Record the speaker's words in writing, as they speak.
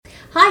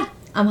Hi,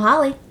 I'm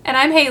Holly. And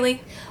I'm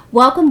Haley.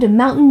 Welcome to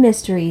Mountain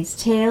Mysteries,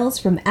 Tales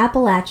from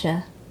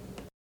Appalachia.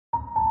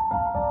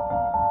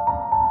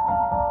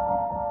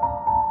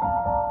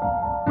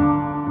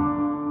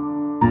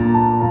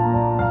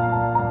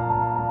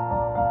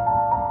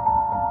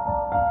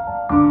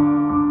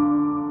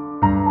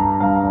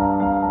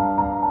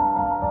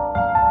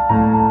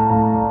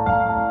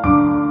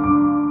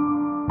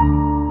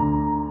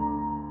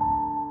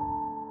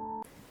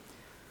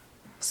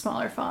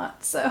 Smaller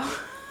font, so.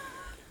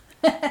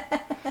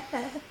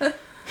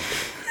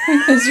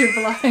 Because you're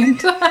blind.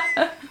 Die.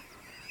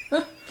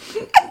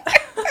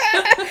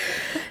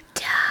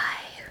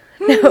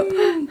 No.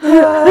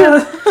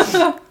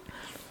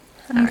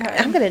 Okay.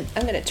 I'm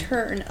gonna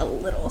turn a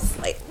little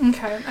slightly.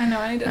 Okay, I know,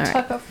 I need to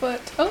tuck a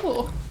foot.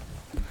 Oh.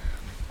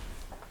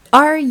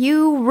 Are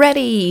you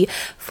ready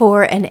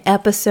for an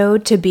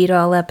episode to beat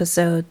all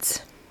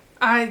episodes?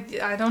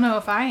 I don't know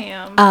if I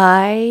am.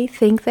 I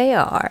think they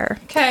are.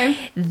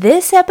 Okay.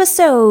 This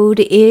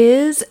episode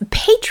is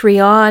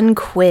Patreon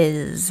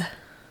Quiz.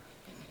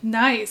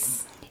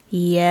 Nice.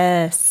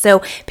 Yes. So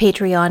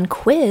Patreon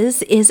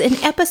Quiz is an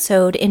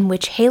episode in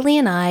which Haley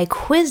and I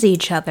quiz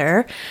each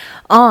other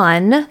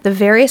on the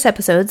various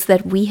episodes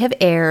that we have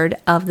aired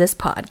of this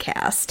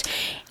podcast.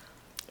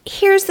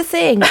 Here's the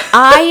thing.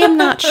 I am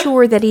not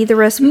sure that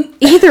either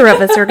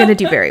of us are going to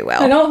do very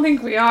well. I don't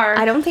think we are.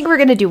 I don't think we're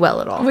going to do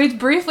well at all. We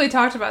briefly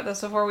talked about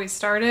this before we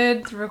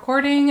started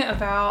recording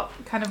about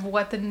kind of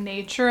what the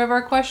nature of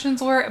our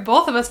questions were.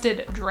 Both of us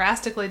did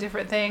drastically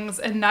different things,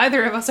 and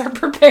neither of us are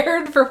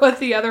prepared for what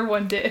the other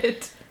one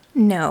did.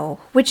 No,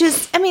 which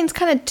is, I mean, it's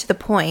kind of to the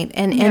point.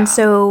 And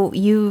so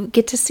you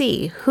get to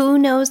see who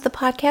knows the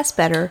podcast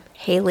better,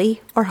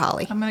 Haley or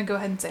Holly. I'm going to go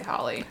ahead and say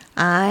Holly.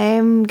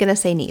 I'm going to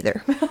say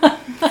neither.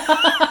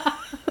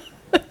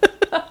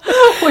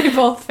 We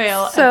both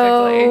fail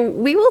So epically.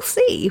 we will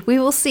see. We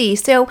will see.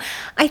 So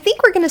I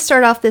think we're going to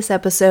start off this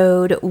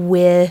episode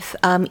with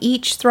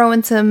each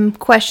throwing some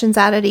questions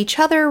out at each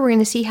other. We're going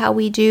to see how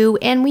we do.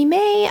 And we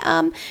may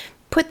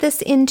put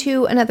this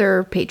into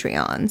another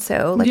Patreon.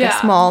 So like a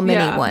small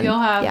mini one. You'll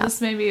have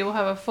this. Maybe we'll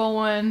have a full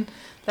one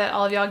that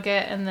all of y'all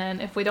get. And then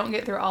if we don't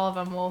get through all of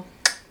them, we'll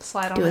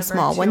slide on do over a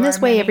small to one. This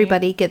our way mini.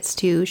 everybody gets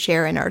to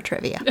share in our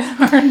trivia.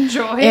 Our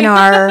joy. In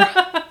our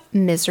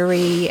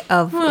misery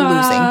of losing.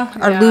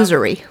 Our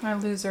losery. Our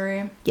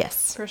losery.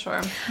 Yes. For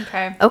sure.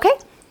 Okay. Okay.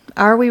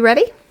 Are we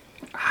ready?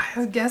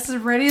 I guess as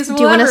ready as we'll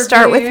Do you want to ever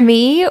start be. with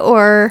me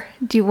or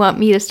do you want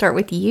me to start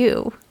with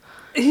you?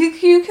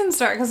 You can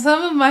start, because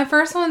some of my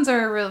first ones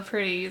are really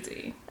pretty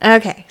easy.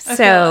 Okay, I so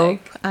feel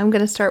like. I'm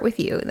going to start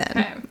with you then.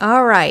 Okay.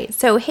 All right.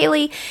 So,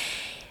 Haley,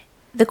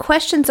 the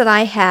questions that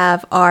I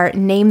have are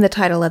name the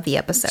title of the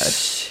episode.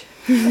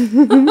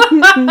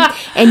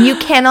 And you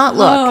cannot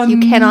look. You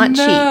cannot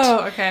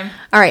cheat. Okay.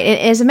 All right. And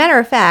as a matter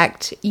of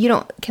fact, you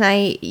don't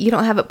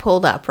have it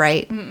pulled up,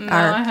 right? No,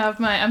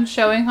 I'm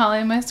showing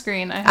Holly my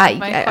screen. I have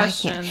my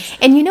questions. I can't.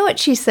 And you know what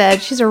she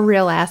said? She's a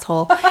real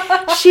asshole.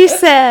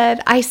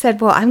 I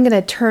said, well, I'm going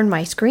to turn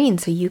my screen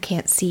so you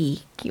can't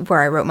see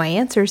where I wrote my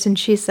answers. And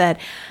she said,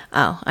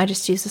 oh, I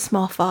just used a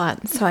small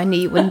font, so I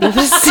knew you wouldn't be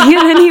able to see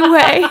it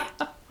anyway.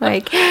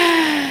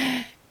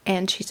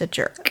 And she's a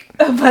jerk.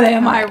 But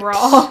am I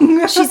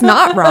wrong? She's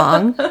not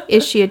wrong.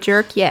 Is she a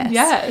jerk? Yes.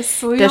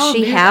 Yes. Does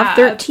she have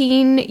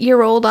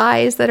 13-year-old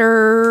eyes that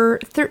are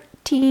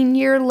 13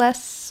 year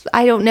less?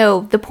 I don't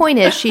know. The point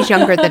is she's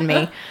younger than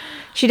me.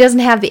 She doesn't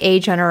have the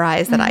age on her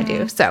eyes that I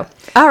do. So,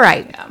 all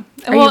right.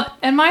 Yeah.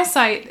 And my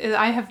sight,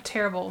 I have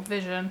terrible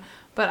vision,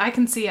 but I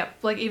can see up,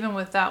 like even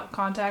without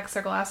contacts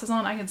or glasses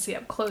on, I can see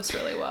up close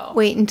really well.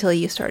 Wait until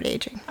you start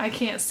aging. I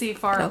can't see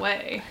far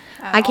away.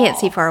 I can't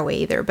see far away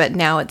either, but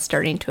now it's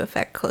starting to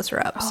affect closer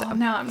up. Oh, So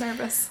now I'm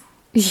nervous.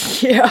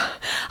 yeah.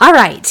 All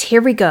right,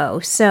 here we go.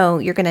 So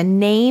you're going to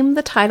name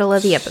the title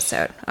of the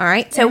episode. All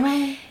right.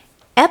 So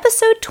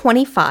episode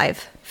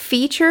 25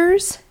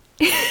 features.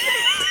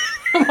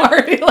 I'm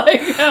already like,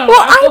 oh,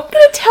 Well, I'm going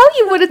to tell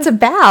you what it's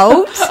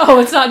about.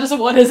 Oh, it's not just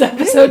what is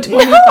episode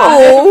 25.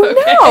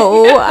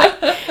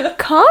 No.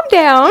 Calm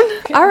down.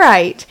 Okay. All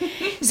right.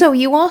 So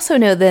you also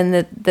know then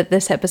that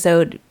this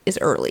episode is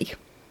early.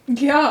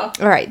 Yeah.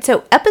 All right.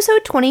 So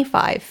episode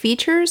 25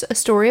 features a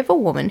story of a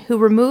woman who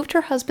removed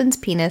her husband's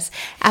penis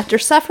after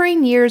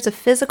suffering years of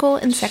physical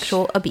and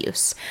sexual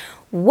abuse.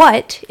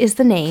 What is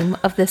the name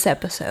of this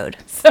episode?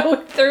 So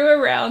we threw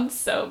around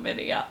so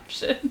many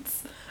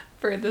options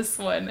for this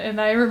one, and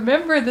I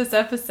remember this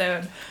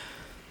episode.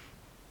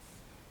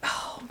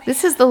 Oh, man.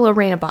 This is the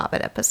Lorena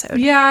Bobbitt episode.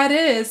 Yeah, it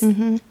is.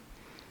 Mm-hmm.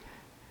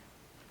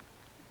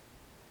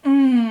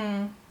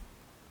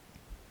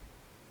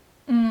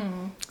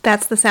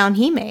 That's the sound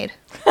he made.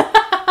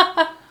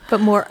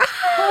 But more,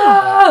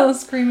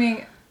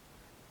 screaming.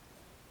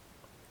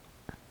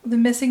 The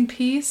missing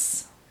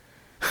piece.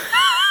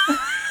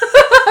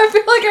 I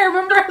feel like I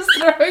remember us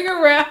throwing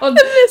around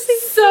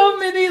so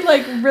many,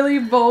 like, really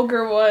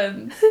vulgar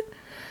ones.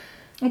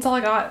 That's all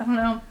I got. I don't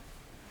know.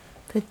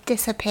 The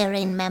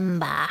disappearing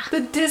member.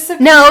 The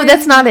disappearing... No,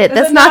 that's not it.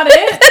 That's not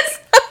it.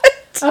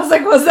 I was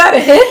like, was that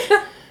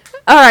it?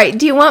 All right.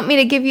 Do you want me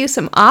to give you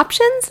some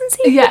options and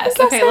see? If Yes. you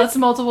can Okay, guess let's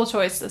multiple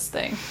choice this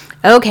thing.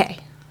 it? Okay.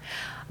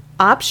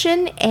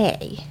 Option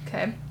A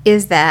Okay.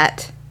 is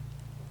that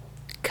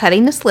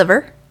cutting a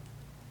sliver.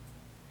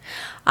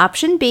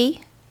 Option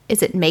B,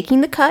 is it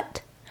making the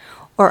cut?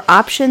 Or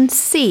option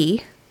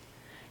C,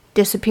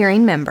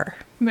 disappearing member.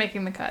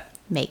 Making the cut.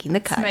 Making the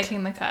cut. It's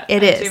making the cut.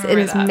 It I is. do It remember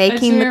is that. making I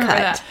do the remember cut.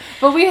 that.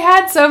 But we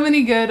had so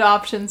many good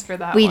options for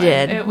that We one.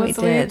 did. It was,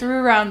 We did. threw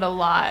around a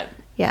lot.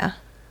 Yeah.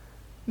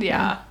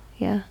 Yeah.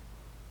 Yeah.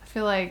 I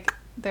feel like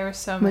there were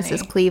so many.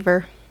 Mrs.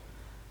 Cleaver.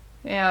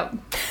 Yep.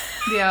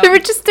 Yeah. There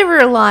were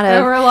a lot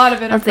There were a lot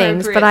of of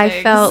things, inappropriate but I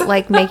things. felt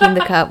like making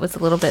the cut was a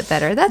little bit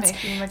better.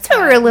 Making the So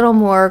we're a cut. little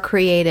more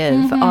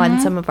creative on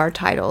some of our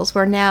titles,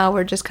 where now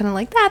we're just kind of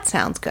like, that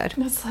sounds good.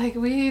 It's like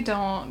we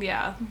don't.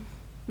 Yeah.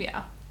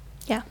 Yeah.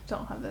 Yeah.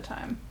 Don't have the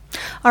time.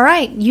 All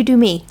right, you do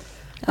me.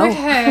 Oh.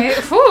 Okay.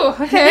 Whew,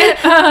 okay.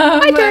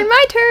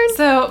 My turn.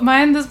 So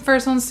mine, the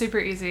first one's super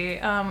easy.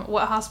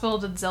 What hospital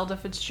did Zelda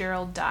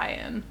Fitzgerald die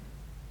in?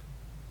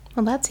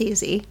 Well, that's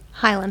easy.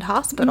 Highland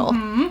Hospital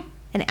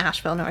in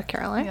Asheville, North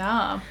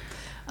Carolina.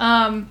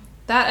 Yeah.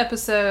 That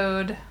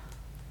episode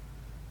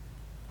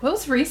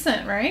was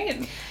recent,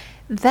 right?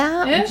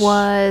 That Ish?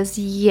 was,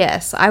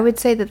 yes, I would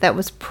say that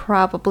was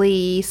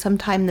probably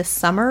sometime this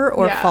summer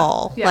or Yeah,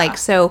 fall. yeah. Like,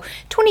 so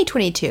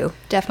 2022, But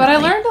definitely. I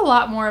learned a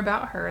lot more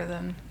about her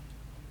than.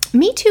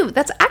 Me too.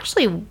 That's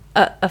actually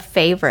a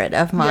favorite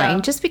of mine,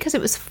 Yeah. just because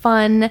it was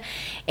fun,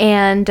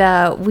 and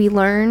we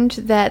learned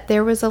that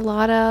there was a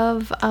lot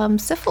of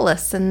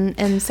syphilis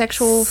and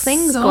sexual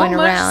things So going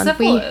much around.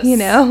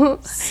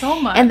 syphilis.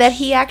 So much. and that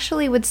he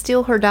actually would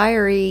steal her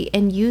diary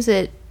and use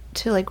it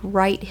to like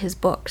write his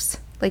books.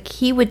 Like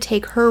he would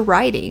take her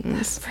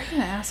writings. Freaking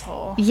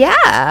asshole.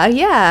 Yeah,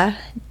 yeah.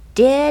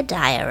 Dear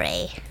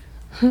diary.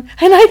 And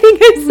I think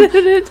I said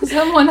it.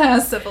 Someone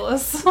has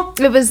syphilis.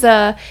 It was,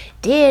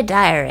 Dear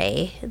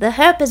diary, the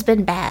herp has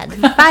been bad.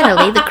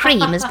 Finally, the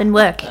cream has been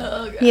working.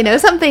 You know,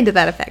 something to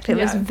that effect. It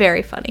was Yeah.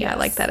 very funny. I Yes,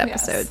 like that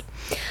yes. episode.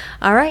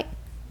 All right.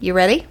 You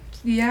ready?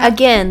 Yeah.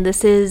 Again,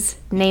 this is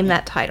Name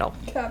That Title.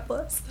 God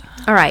bless.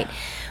 All right.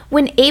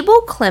 When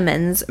Abel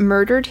Clemens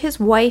murdered his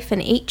wife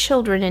and 8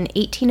 children in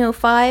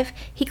 1805,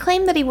 he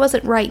claimed that he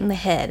wasn't right in the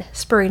head,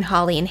 spurring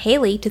Holly and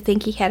Haley to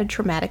think he had a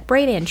traumatic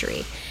brain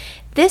injury.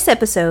 This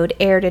episode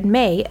aired in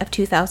May of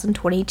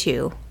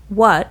 2022.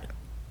 What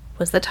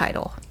was the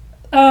title?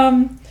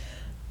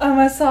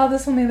 I saw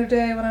this one the other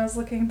day when I was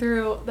looking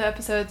through the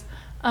episodes.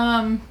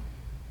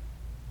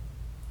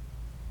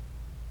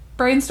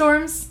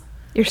 Brainstorms.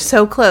 You're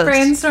so close.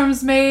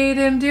 Brainstorms made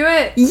him do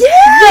it.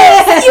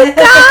 Yes! You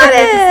got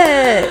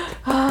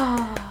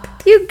it!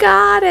 You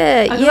got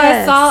it. Because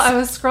Yes. I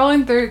was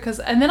scrolling through,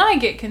 and then I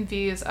get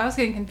confused. I was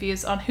getting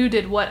confused on who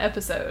did what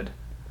episode.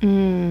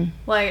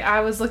 Like,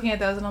 I was looking at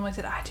those and I'm like,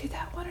 did I do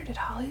that one or did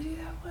Holly do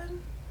that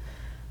one?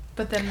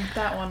 But then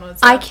that one was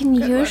I a can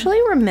good one.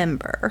 usually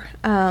remember.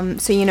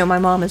 So, my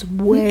mom is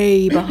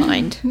way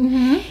behind.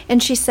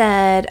 And she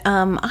said,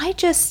 I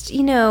just,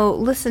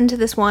 listened to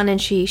this one,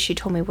 and she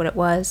told me what it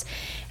was.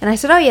 And I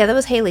said, oh, yeah, that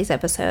was Haley's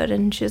episode.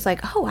 And she was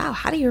like, oh, wow,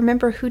 how do you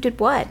remember who did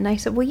what? And I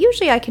said, well,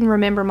 usually I can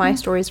remember my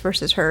stories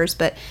versus hers,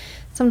 but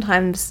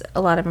sometimes a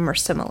lot of them are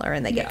similar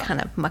and they get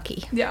kind of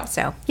mucky. Yeah.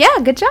 So, yeah,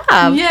 good job.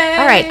 Yay!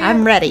 All right,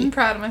 I'm ready. I'm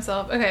proud of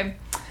myself. Okay.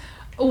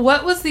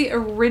 What was the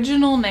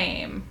original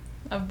name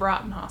of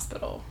Broughton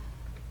Hospital?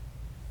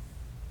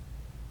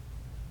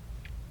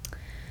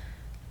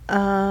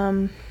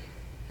 Oh,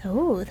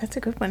 that's a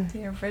good one.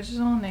 The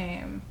original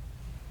name.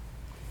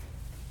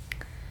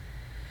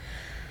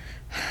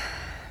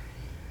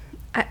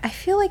 I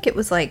feel like it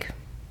was like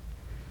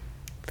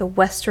the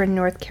Western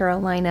North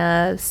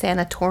Carolina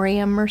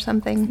Sanatorium or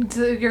something.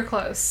 You're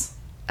close.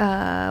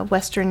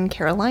 Western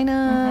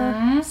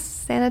Carolina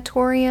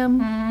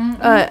Sanatorium.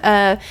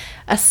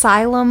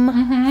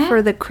 Asylum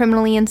for the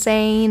criminally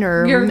insane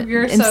or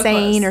You're so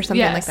insane close. or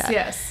something like that.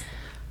 Yes.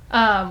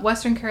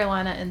 Western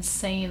Carolina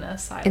Insane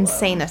Asylum.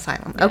 Insane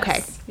Asylum. Yes.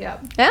 Okay.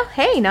 Yep. Well,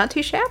 hey, not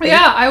too shabby.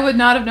 Yeah, I would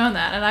not have known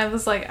that. And I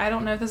was like, I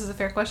don't know if this is a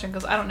fair question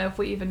because I don't know if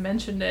we even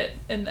mentioned it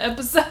in the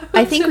episode.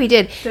 I think we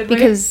did, Did we?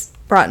 because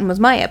Broughton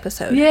was my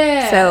episode.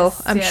 Yes, So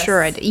I'm yes.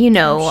 sure I did. I'm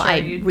sure I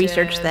you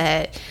researched did.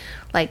 that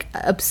like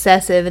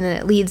obsessive, and then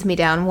it leads me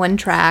down one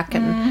track,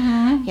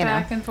 and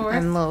Back and forth.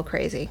 I'm a little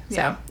crazy.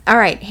 Yeah. So, all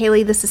right,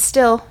 Haley, this is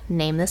still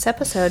Name This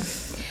Episode.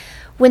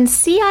 When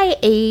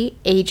CIA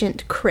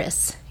agent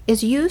Chris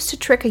is used to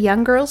trick a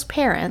young girl's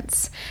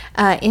parents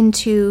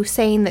into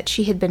saying that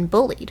she had been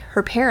bullied,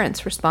 her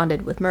parents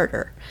responded with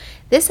murder.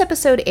 This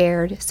episode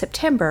aired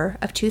September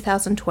of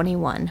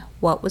 2021.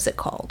 What was it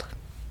called?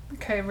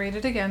 Okay, read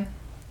it again.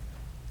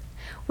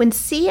 When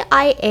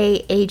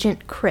CIA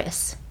agent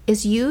Chris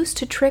is used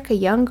to trick a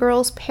young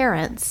girl's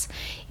parents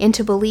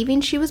into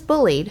believing she was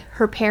bullied,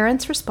 her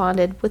parents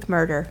responded with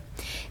murder.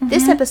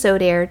 This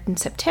episode aired in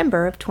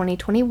September of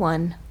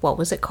 2021. What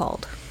was it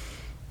called?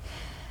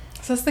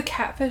 Is this the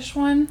catfish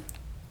one?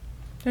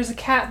 There's a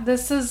cat.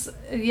 This is,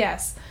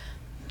 yes.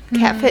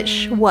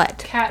 Catfish what?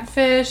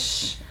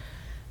 Catfish.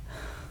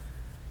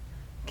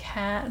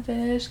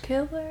 Catfish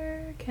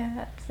killer,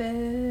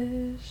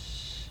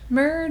 catfish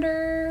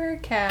murder,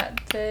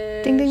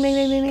 catfish. Ding, ding, ding,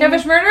 ding, ding, ding.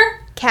 Catfish murder?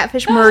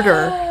 Catfish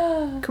murder.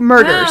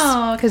 Murders.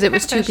 No, Because it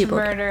was 2 catfish people.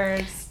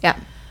 Murders. Yeah.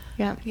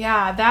 Yeah.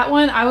 Yeah, that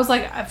one, I was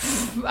like,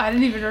 I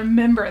didn't even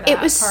remember that It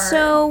was part.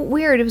 so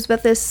weird. It was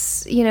about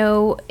this,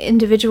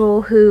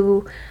 individual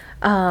who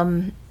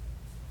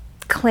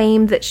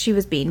claimed that she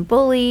was being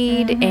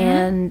bullied,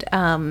 and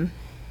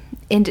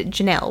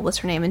Janelle was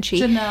her name, and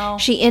Janelle.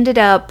 she ended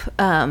up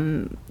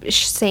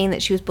saying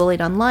that she was bullied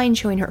online,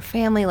 showing her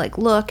family, like,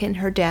 look, and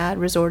her dad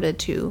resorted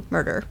to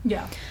murder.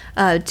 Yeah.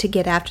 To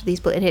get after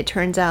these, and it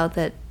turns out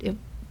that it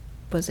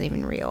wasn't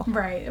even real.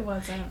 Right, it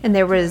wasn't. And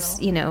there was,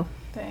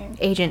 Thing.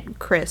 Agent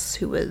Chris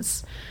who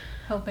was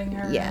Helping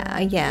her.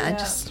 yeah,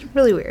 just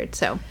really weird.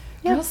 So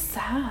It was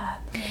sad.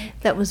 Like,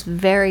 that was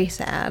very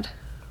sad.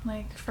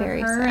 for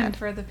Very her sad. and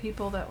for the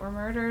people that were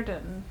murdered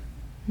and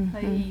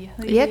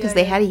Yeah, because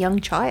they had a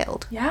young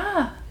child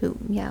Yeah. who,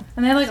 yeah.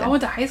 And they all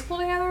went to high school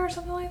together or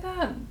something like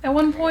that. At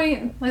one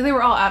point, they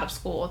were all out of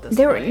school at this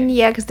They were, point.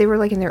 yeah, because they were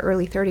in their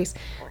early 30s.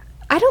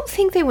 I don't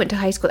think they went to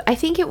high school. I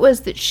think it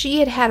was that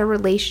she had a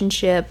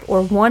relationship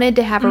or wanted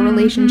to have a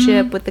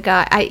relationship with the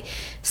guy.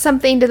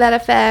 Something to that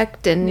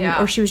effect, and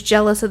or she was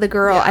jealous of the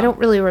girl. Yeah. I don't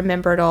really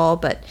remember it all,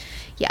 but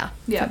yeah.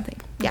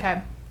 Something. Yeah.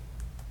 Okay.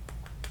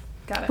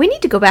 Got it. We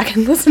need to go back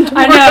and listen to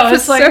more I know,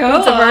 it's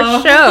episodes of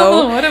our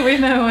show. What do we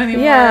know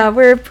anymore? Yeah,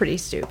 we're pretty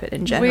stupid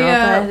in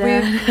general.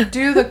 We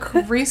do the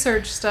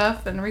research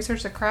stuff and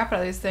research the crap out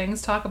of these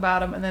things, talk about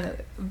them, and then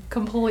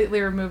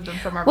completely remove them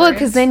from our well, brains.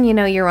 because then,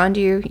 you're on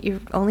to you're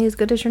only as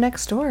good as your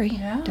next story.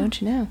 Yeah. Don't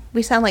you know?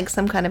 We sound like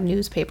some kind of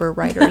newspaper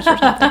writers or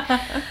something.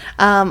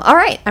 All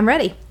right, I'm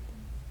ready.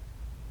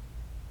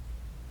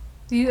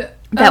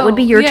 That would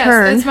be your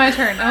turn. It's my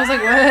turn. I was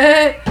like,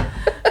 what?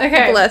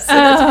 Okay. Bless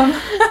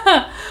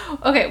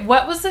Okay,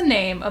 what was the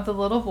name of the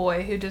little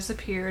boy who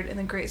disappeared in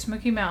the Great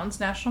Smoky Mountains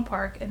National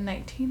Park in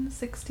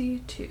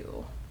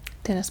 1962?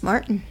 Dennis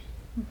Martin.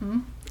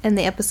 And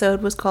the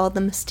episode was called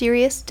The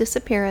Mysterious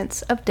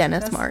Disappearance of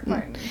Dennis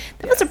Martin.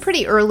 That was a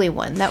pretty early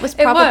one. That was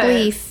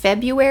probably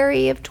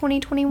February of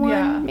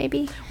 2021,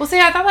 maybe. Well, see,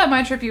 I thought that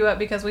might trip you up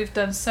because we've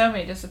done so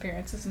many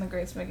disappearances in the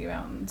Great Smoky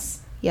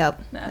Mountains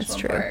Yep, National that's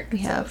true. Park. We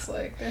have. So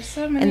it's there's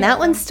so many. And that of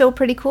one's them. still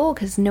pretty cool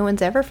because no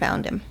one's ever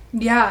found him.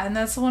 Yeah, and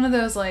that's one of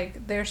those,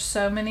 there's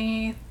so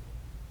many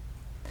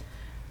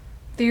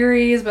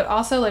theories, but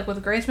also, with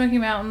the Great Smoky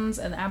Mountains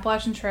and the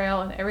Appalachian Trail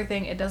and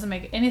everything, it doesn't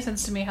make any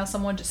sense to me how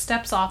someone just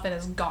steps off and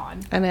is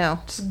gone. I know.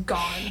 Just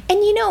gone.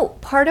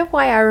 And part of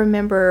why I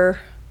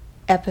remember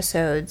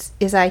episodes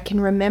is I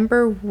can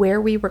remember where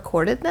we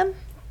recorded them.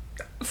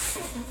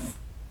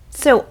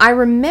 So I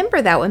remember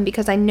that one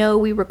because I know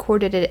we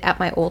recorded it at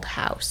my old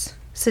house,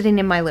 sitting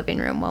in my living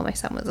room while my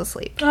son was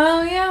asleep.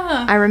 Oh,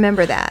 yeah. I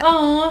remember that.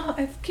 Oh,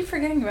 I keep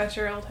forgetting about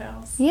your old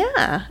house.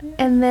 Yeah.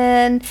 And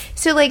then,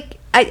 so I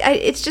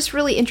it's just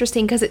really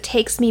interesting because it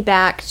takes me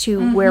back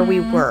to where we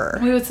were.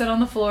 We would sit on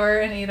the floor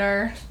and eat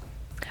our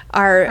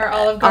Our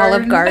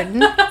Olive Garden.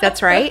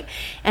 That's right.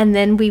 And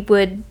then we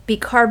would be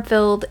carb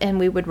filled and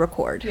we would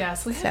record.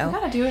 Yes, we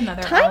gotta do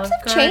another Times Olive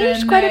have Garden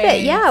changed quite a bit.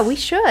 night. Yeah, we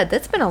should.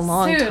 That's been a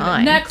long Soon,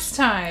 time. next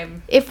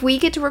time. If we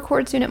get to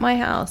record soon at my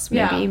house,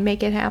 maybe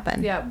make it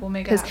happen. Yeah, we'll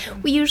make it Because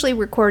happen. we usually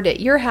record at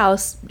your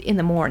house in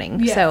the morning.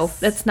 Yes. So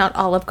that's not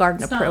Olive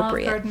Garden It's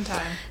appropriate. not Olive Garden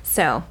time.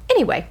 So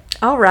anyway,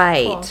 all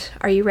right. Cool.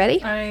 Are you ready?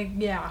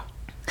 Yeah.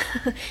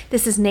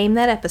 This is Name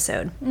That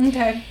Episode.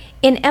 Okay.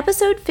 In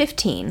episode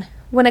 15,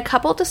 when a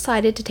couple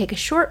decided to take a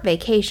short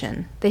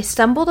vacation, they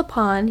stumbled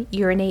upon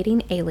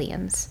urinating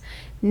aliens.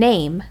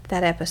 Name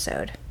that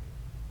episode.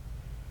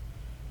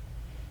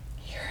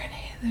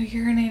 The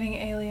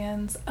urinating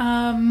aliens.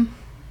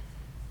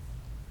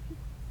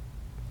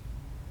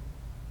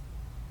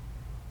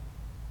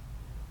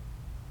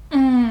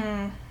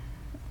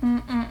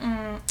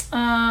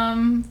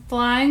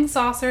 Flying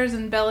saucers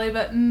and belly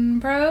button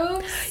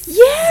probes.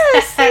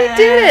 Yes, they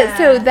did it.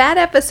 So that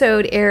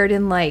episode aired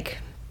in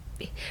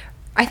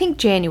I think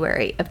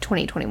January of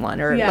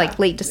 2021 or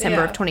late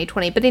December of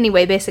 2020. But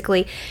anyway,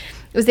 basically, it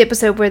was the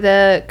episode where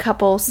the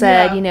couple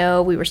said,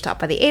 we were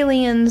stopped by the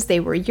aliens. They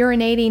were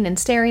urinating and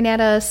staring at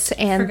us.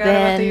 And Forgot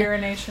then, about the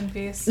urination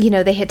piece.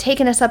 they had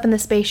taken us up in the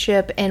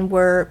spaceship and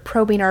were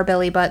probing our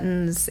belly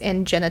buttons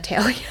and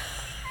genitalia.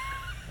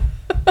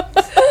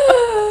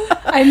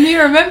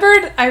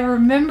 I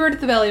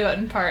remembered the belly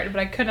button part, but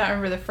I could not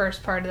remember the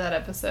first part of that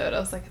episode. I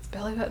was like, it's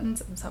belly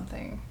buttons and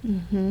something.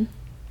 Mm-hmm.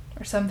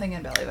 Or something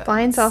in belly buttons.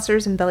 Flying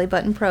saucers and belly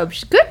button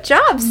probes. Good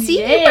job. See,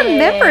 you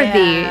remember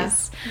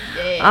these.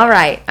 Yeah. All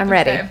right, I'm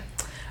ready. Okay.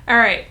 All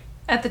right.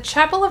 At the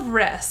Chapel of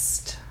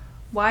Rest,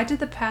 why did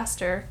the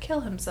pastor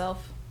kill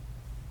himself?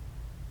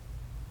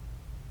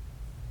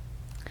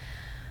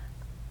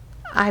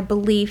 I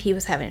believe he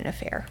was having an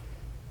affair.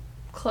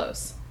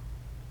 Close.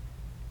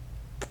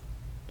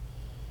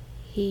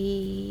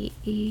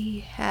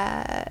 He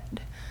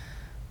had,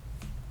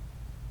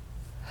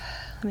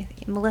 let me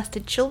think,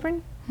 molested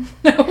children?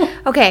 No.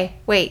 Okay,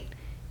 wait.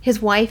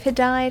 His wife had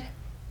died?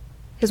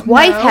 His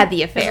wife No, had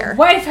the affair. His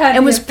wife had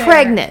and the was affair.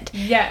 pregnant.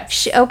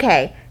 Yes.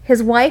 Okay.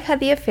 His wife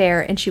had the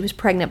affair, and she was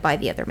pregnant by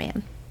the other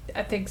man.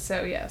 I think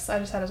so, yes. I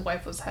just had his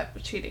wife was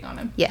cheating on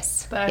him.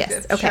 Yes. But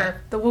Yes. Okay.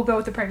 Sure. We'll go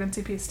with the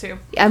pregnancy piece, too.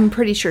 I'm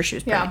pretty sure she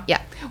was pregnant.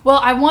 Yeah. Well,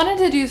 I wanted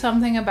to do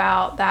something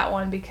about that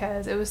one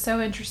because it was so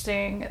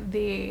interesting.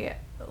 The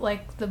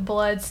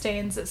blood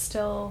stains that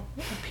still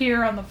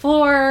appear on the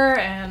floor,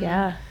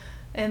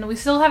 and we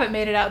still haven't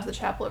made it out to the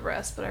Chapel of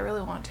Rest, but I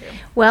really want to.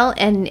 Well,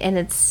 and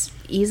it's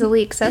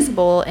easily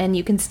accessible, and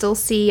you can still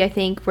see, I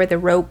think, where the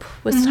rope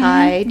was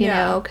tied, you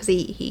know, because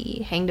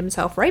he hanged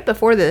himself right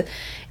before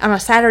on a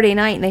Saturday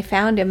night, and they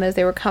found him as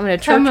they were coming to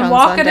church on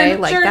Sunday.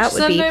 Like, that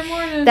would be,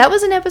 that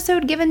was an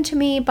episode given to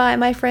me by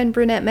my friend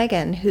Brunette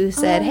Megan, who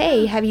said,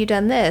 hey, have you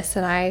done this?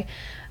 And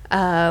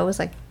I was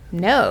like,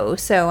 no.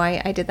 So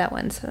I did that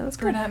one. So that was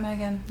good. Brunette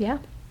Megan. Yeah.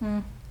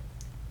 A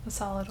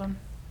solid one.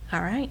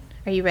 All right.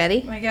 Are you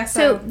ready? I guess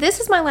so. So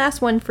this is my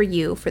last one for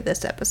you for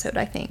this episode,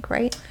 I think,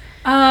 right?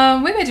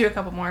 We may do a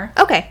couple more.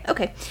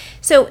 Okay.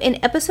 So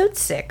in episode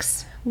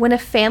 6, when a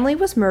family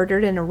was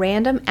murdered in a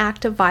random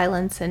act of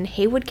violence in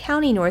Haywood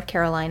County, North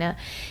Carolina,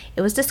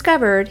 it was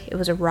discovered it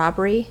was a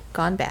robbery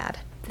gone bad.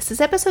 This is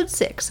episode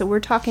 6, so we're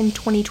talking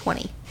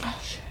 2020.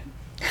 Oh, shit.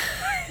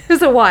 It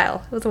was a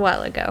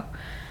while ago.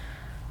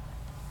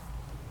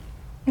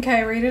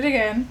 Okay, read it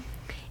again.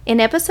 In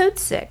episode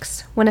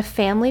 6, when a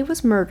family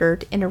was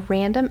murdered in a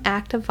random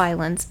act of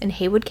violence in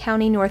Haywood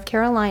County, North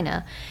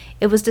Carolina,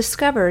 it was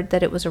discovered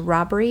that it was a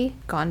robbery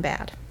gone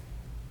bad.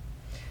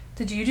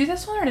 Did you do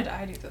this one or did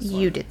I do this one?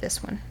 You did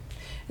this one.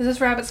 Is this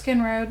Rabbit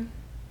Skin Road?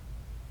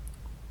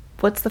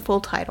 What's the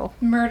full title?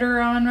 Murder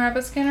on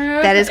Rabbit Skin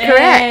Road? That is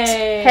correct.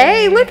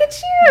 Hey, look at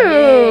you.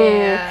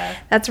 Yeah.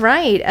 That's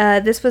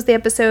right. This was the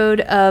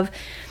episode of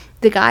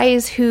the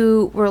guys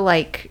who were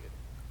like,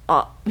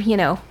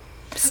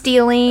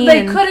 stealing.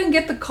 They couldn't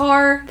get the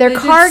car. Their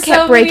car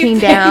kept breaking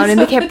down and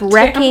they kept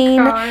wrecking.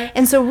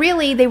 And so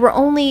really they were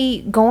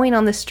only going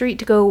on the street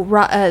to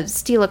go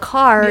steal a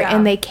car,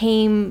 and they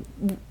came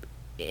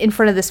in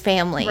front of this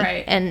family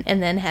and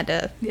then had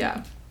to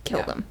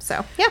kill them.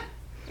 So, yeah.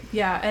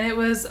 Yeah,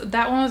 and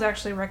that one was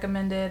actually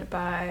recommended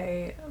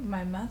by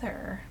my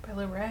mother, by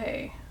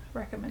Lorraine.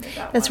 Recommended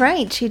that one. That's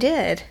right, she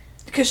did.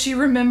 Because she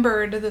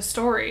remembered the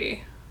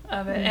story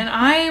of it. And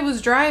I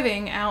was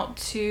driving out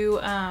to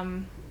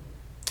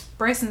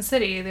Bryson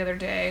City the other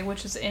day,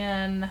 which is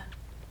in...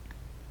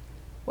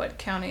 What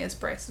county is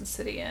Bryson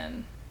City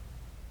in?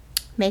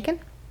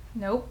 Macon?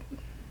 Nope.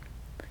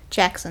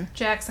 Jackson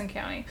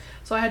County.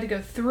 So I had to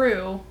go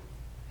through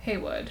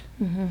Haywood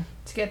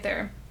to get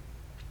there.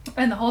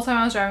 And the whole time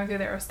I was driving through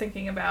there, I was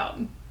thinking about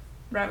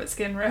Rabbit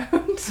Skin Road.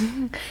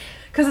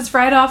 Because it's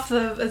right off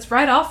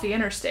the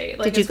interstate.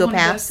 Like, did you go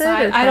past it?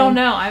 I don't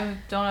know. I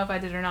don't know if I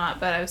did or not,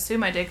 but I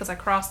assume I did because I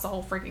crossed the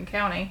whole freaking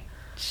county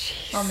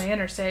on the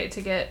interstate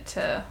to get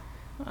to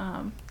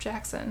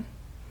Jackson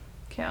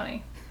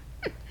County.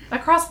 I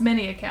crossed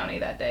many a county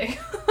that day.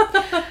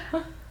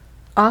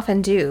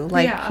 Often do.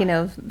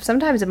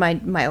 Sometimes in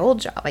my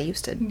old job, I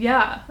used to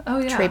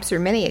traipse through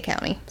many a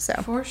county. So.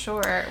 For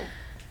sure.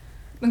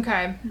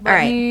 Okay.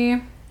 Let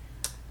me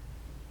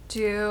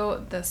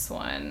do this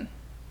one.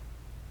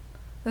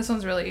 This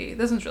one's really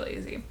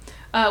easy.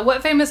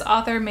 What famous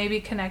author may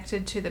be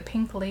connected to the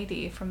Pink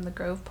Lady from the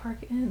Grove Park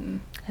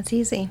Inn? That's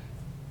easy.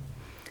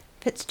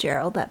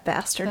 Fitzgerald, that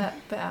bastard.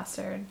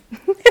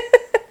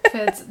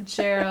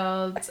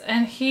 Fitzgerald.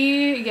 And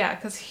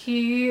because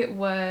he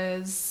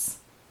was...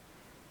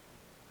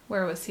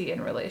 Where was he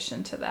in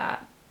relation to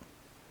that?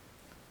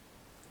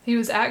 He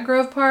was at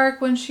Grove Park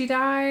when she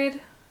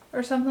died?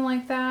 Or something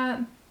like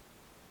that?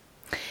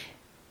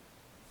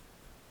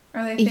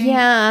 Are they thinking?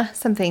 Yeah,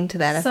 something to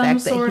that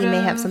effect, that he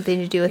may have something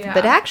to do with it.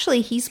 But actually,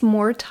 he's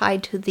more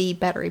tied to the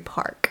Battery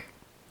Park.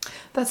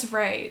 That's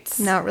right.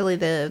 Not really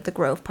the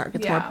Grove Park.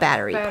 It's more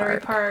Battery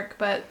Park.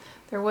 But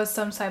there was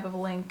some type of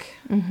link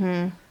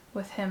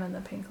with him and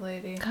the Pink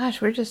Lady.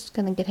 Gosh, we're just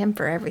going to get him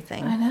for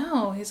everything. I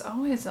know. He's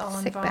always all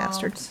Sick involved.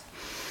 Sick bastard.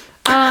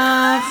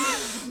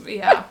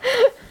 Yeah,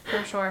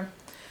 for sure.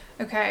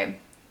 Okay.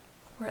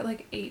 We're at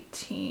like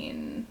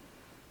 18.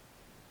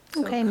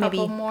 So okay, maybe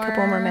a couple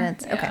more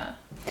minutes. Yeah. Okay.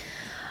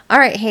 All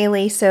right,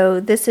 Haley. So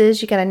this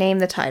is, you got to name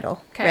the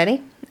title. Okay.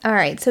 Ready? All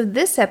right. So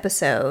this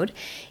episode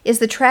is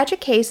the tragic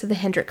case of the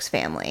Hendricks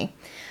family.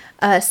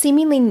 A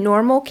seemingly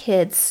normal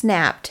kid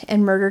snapped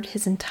and murdered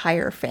his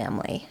entire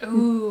family.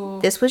 Ooh.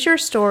 This was your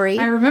story.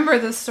 I remember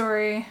this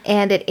story.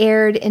 And it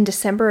aired in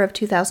December of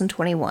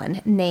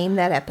 2021. Name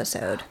that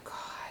episode. Oh,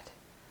 God.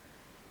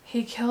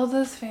 He killed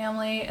his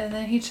family and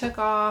then he took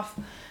off.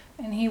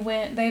 And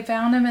they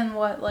found him in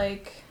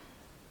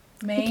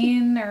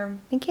Maine or...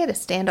 I think he had a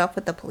standoff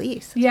with the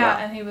police. Yeah,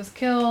 and he was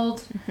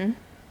killed. Mm-hmm.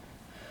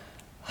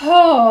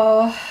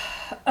 Oh.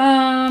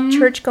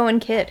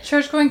 Church-going kid.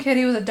 Church-going kid.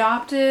 He was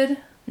adopted.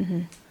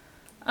 Mm-hmm.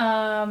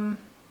 I'll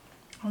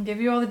give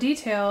you all the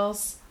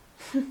details.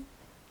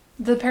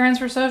 The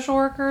parents were social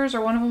workers, or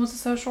one of them was a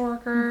social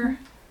worker.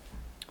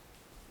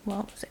 Mm-hmm.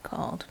 What was it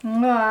called?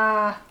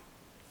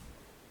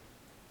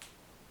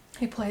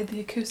 He played the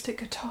acoustic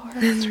guitar.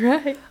 That's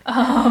right.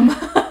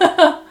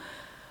 Oh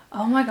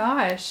my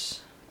gosh.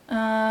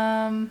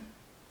 I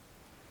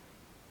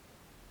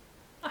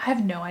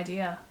have no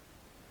idea.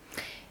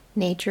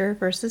 Nature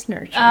versus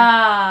nurture.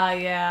 Ah,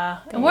 yeah.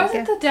 There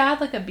Wasn't you the dad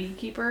like a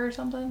beekeeper or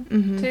something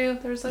too?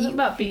 There's something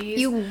about bees.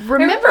 You I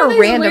remember these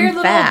random weird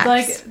facts.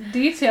 little, like,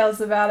 details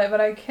about it,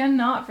 but I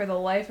cannot for the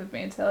life of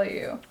me tell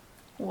you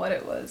what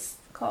it was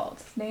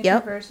called.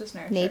 Nature versus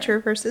nurture. Nature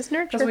versus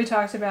nurture. Because we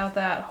talked about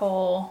that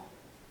whole,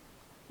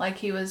 like,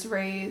 he was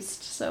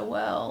raised so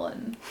well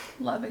and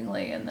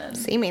lovingly, and then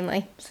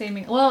Seemingly.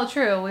 well,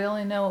 true. We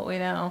only know what we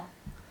know.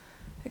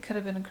 It could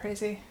have been a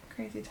crazy,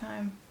 crazy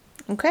time.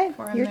 Okay,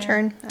 your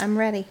turn. I'm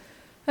ready.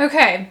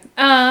 Okay.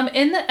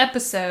 In the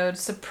episode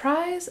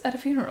Surprise at a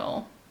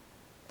Funeral,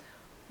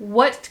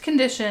 what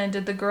condition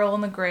did the girl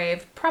in the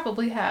grave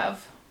probably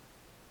have?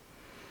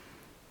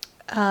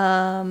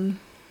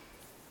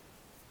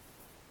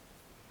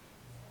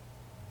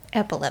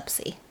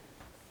 Epilepsy.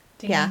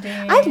 Ding, Yeah.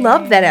 ding. I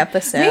love that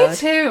episode. Me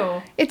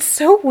too. It's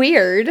so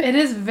weird. It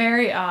is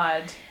very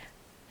odd.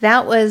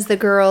 That was the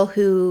girl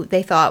who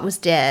they thought was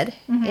dead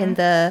in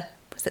the,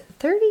 was it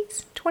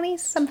 30s, 20s,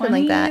 something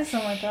like that.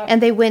 Something like that.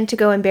 And they went to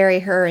go and bury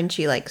her and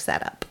she like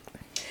sat up.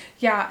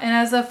 Yeah, and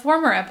as a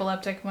former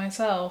epileptic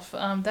myself,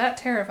 that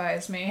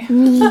terrifies me.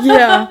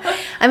 Yeah.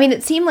 I mean,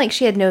 it seemed like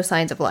she had no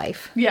signs of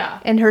life. Yeah.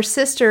 And her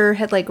sister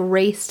had like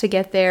raced to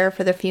get there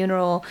for the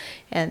funeral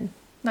and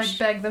Like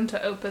beg them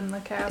to open the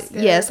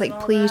casket. yes, like,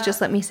 please just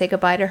let me say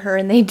goodbye to her.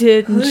 And they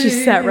did. And she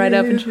sat right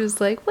up and she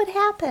was like, what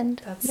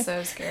happened? That's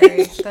so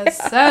scary. That's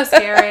so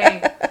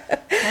scary.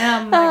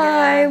 Oh my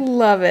I god.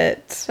 love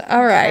it.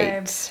 All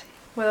right. Okay.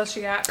 What else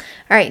you got?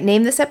 All right,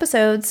 name this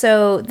episode.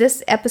 So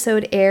this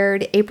episode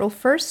aired April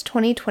 1st,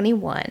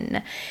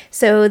 2021.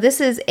 So this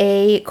is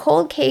a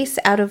cold case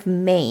out of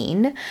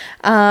Maine.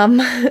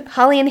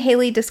 Holly and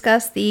Haley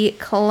discuss the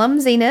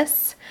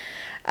clumsiness,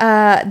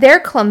 their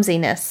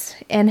clumsiness,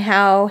 and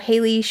how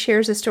Haley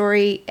shares a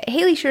story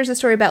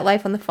about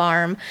life on the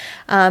farm.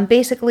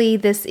 Basically,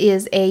 this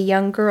is a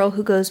young girl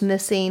who goes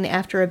missing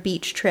after a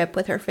beach trip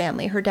with her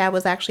family. Her dad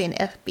was actually an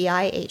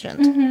FBI agent.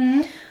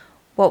 Mm-hmm.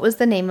 What was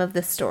the name of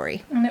this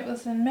story? And it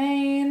was in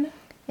Maine.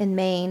 In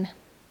Maine.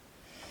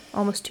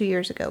 Almost 2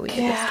 years ago we did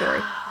this story.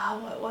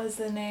 What was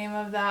the name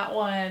of that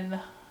one?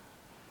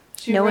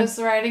 She No was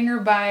riding her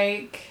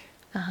bike.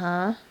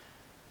 Uh-huh.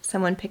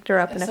 Someone picked her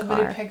up in a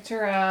Somebody car. picked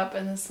her up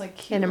in this like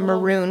cute In a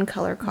little maroon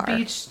color car.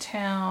 beach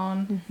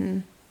town. Mm-hmm.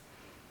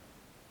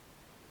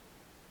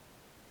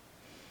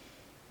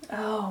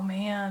 Oh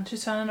man,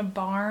 she's found in a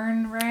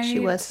barn, right? She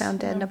was found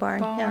dead in a barn.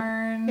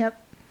 Barn. Yep.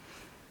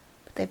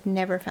 But they've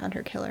never found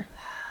her killer.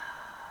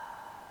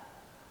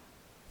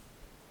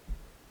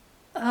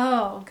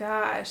 Oh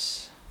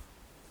gosh.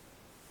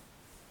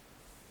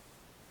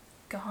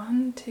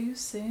 Gone too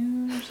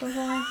soon or something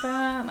like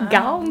that?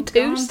 Gone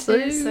too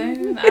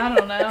soon. I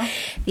don't know.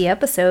 The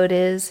episode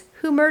is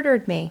Who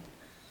Murdered Me?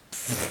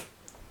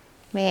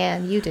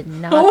 Man, you did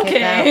not get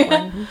that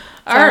one.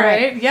 All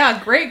right.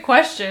 Yeah, great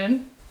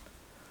question.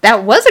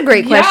 That was a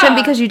great question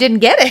Yeah. because you didn't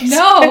get it.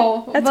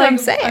 No. That's what I'm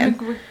saying.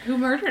 Who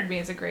Murdered Me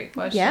is a great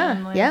question.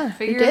 Yeah, yeah, you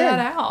Figure did. that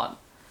out.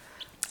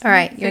 All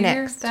right, you're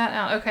Figure next. that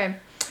out. Okay.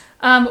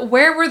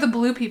 Where were the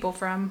blue people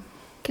from?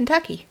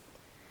 Kentucky.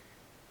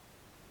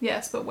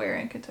 Yes, but where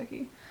in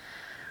Kentucky?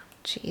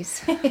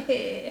 Jeez.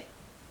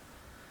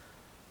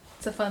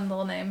 It's a fun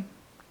little name.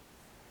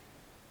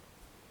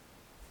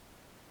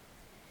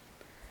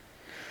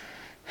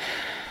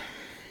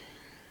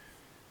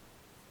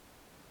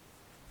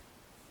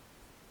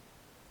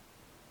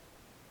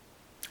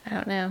 I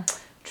don't know.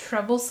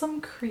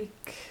 Troublesome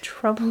Creek.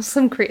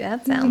 Troublesome Creek.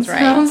 That sounds right.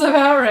 Sounds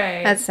about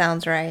right. That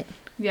sounds right.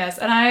 Yes,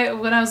 and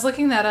when I was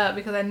looking that up,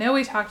 because I know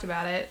we talked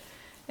about it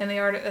in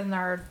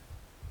our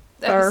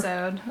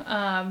episode,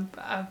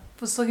 I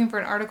was looking for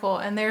an article,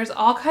 and there's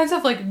all kinds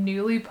of like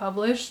newly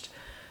published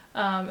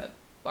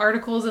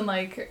articles in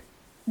like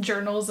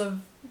journals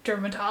of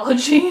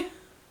dermatology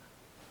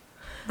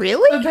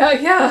Really?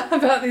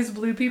 about these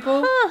blue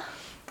people Huh.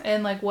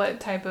 and like what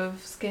type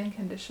of skin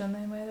condition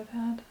they might have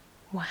had.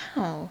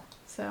 Wow.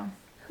 So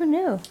Who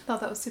knew? I thought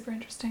that was super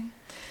interesting.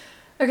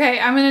 Okay,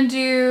 I'm gonna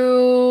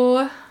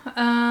do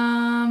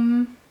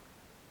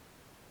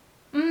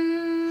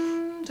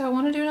do I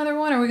want to do another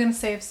one, or are we gonna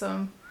save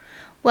some?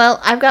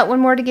 Well, I've got one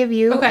more to give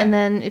you, Okay. and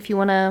then if you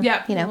want to,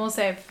 Yeah, you know. we'll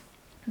save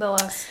the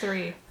last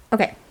three.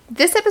 Okay.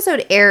 This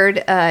episode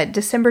aired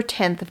December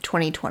 10th of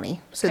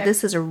 2020, so Okay.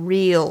 this is a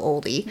real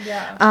oldie.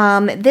 Yeah.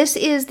 This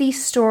is the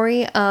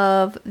story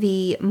of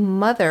the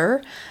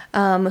mother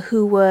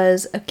who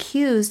was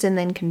accused and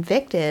then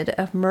convicted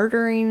of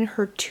murdering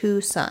her 2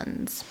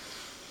 sons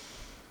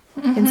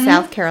in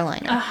South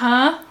Carolina.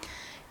 Uh-huh.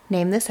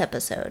 Name this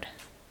episode.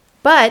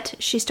 But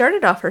she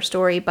started off her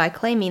story by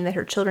claiming that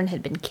her children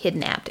had been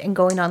kidnapped and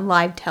going on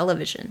live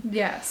television.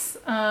 Yes.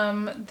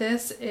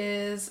 This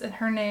is, and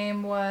her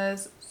name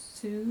was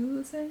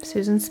Susan?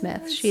 Susan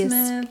Smith. She is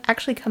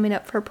actually coming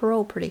up for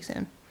parole pretty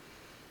soon.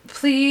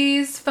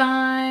 Please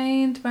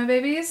find my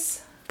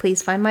babies.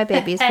 please find my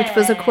babies, which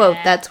was a quote.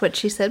 That's what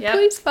she said. Yep.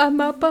 Please find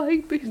my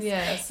babies.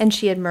 Yes. And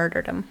she had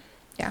murdered him.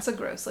 Yeah. That's a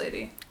gross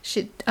lady.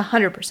 She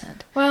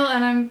 100%. Well,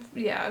 and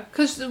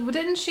because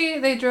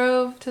they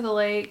drove to the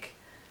lake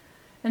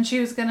and she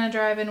was going to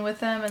drive in with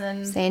them and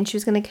then... Saying she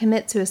was going to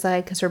commit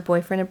suicide because her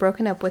boyfriend had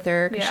broken up with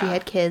her because she Yeah.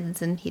 had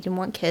kids and he didn't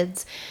want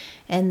kids.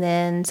 And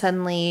then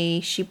suddenly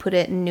she put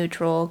it in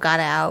neutral, got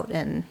out,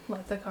 and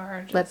let the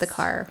car go.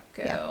 go.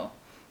 Yeah.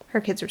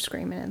 Her kids were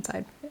screaming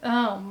inside.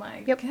 Oh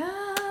my Yep.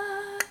 God.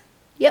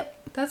 Yep.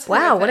 That's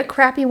wow, what a horrific.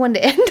 crappy one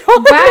to end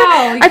on.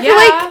 Wow, I feel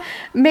like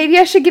maybe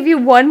I should give you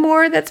one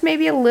more that's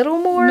maybe a little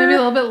more... Maybe a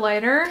little bit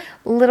lighter.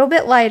 A little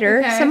bit lighter.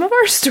 Okay. Some of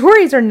our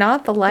stories are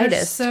not the They're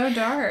lightest. so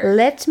dark.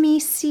 Let me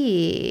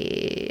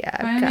see.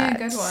 Find me a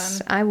good one.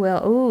 I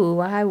will. Ooh,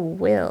 I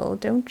will.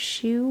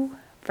 Don't you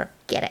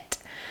forget it.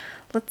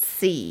 Let's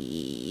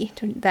see.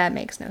 That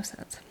makes no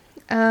sense.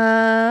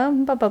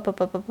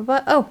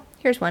 Oh,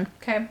 here's one.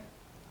 Okay.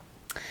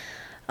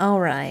 All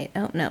right.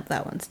 Oh, no,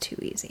 that one's too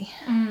easy.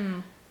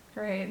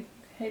 Great.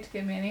 Hate to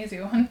give me an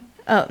easy one.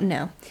 Oh,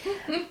 no.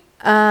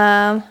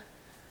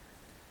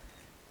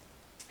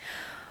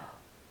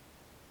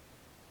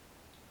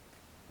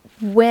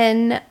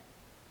 When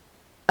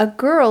a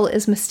girl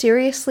is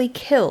mysteriously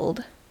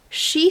killed,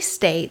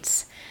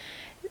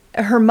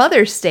 her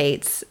mother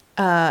states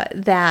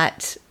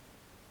that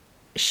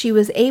she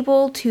was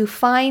able to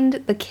find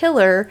the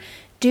killer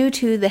due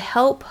to the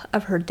help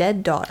of her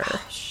dead daughter.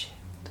 Oh, shit.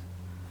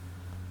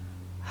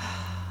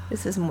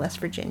 This is in West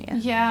Virginia.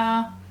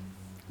 Yeah.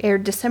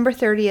 Aired December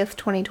 30th,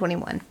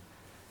 2021.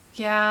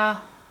 Yeah.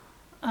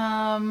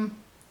 Oh,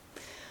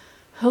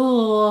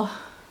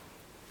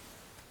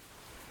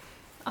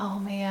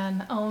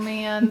 man. Oh,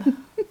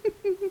 man.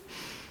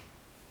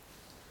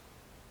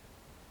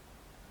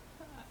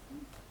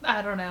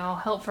 I don't know.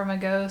 Help from a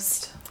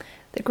ghost.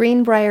 The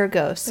Greenbrier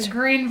Ghost. The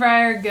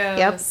Greenbrier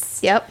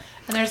Ghost. Yep.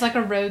 And there's like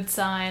a road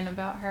sign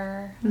about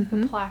her.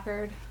 A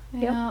placard.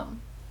 Yep.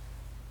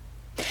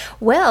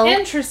 Well,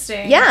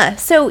 interesting. Yeah,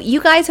 so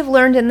you guys have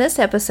learned in this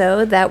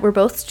episode that we're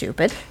both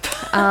stupid.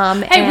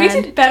 Hey, we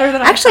did better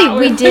than I actually, thought.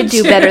 we did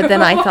do better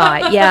than I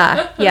thought.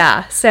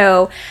 Yeah.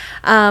 So,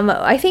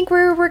 I think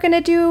we're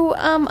gonna do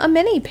a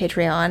mini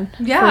Patreon.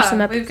 Yeah, for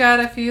some we've got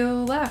a few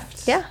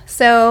left. Yeah.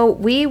 So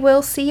we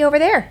will see you over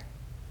there.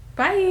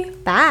 Bye.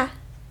 Bye.